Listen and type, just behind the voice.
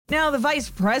Now, the vice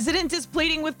president is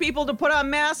pleading with people to put on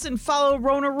masks and follow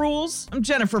Rona rules. I'm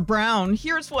Jennifer Brown.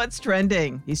 Here's what's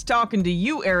trending. He's talking to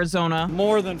you, Arizona.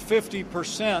 More than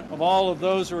 50% of all of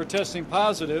those who are testing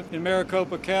positive in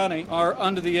Maricopa County are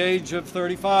under the age of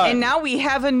 35. And now we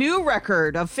have a new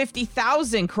record of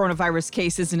 50,000 coronavirus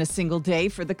cases in a single day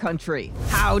for the country.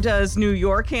 How does New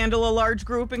York handle a large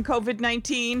group in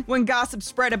COVID-19? When gossip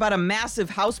spread about a massive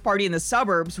house party in the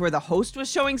suburbs where the host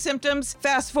was showing symptoms?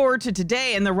 Fast forward to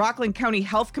today, and the Rockland County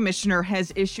Health Commissioner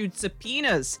has issued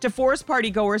subpoenas to force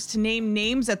partygoers to name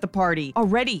names at the party.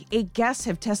 Already, 8 guests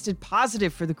have tested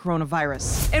positive for the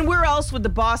coronavirus. And where else would the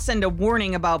boss send a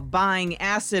warning about buying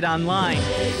acid online?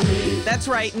 That's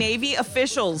right, Navy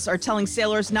officials are telling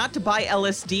sailors not to buy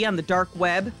LSD on the dark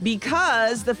web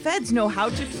because the feds know how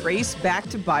to trace back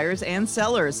to buyers and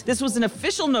sellers. This was an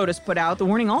official notice put out. The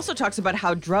warning also talks about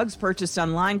how drugs purchased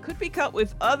online could be cut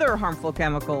with other harmful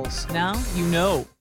chemicals. Now you know.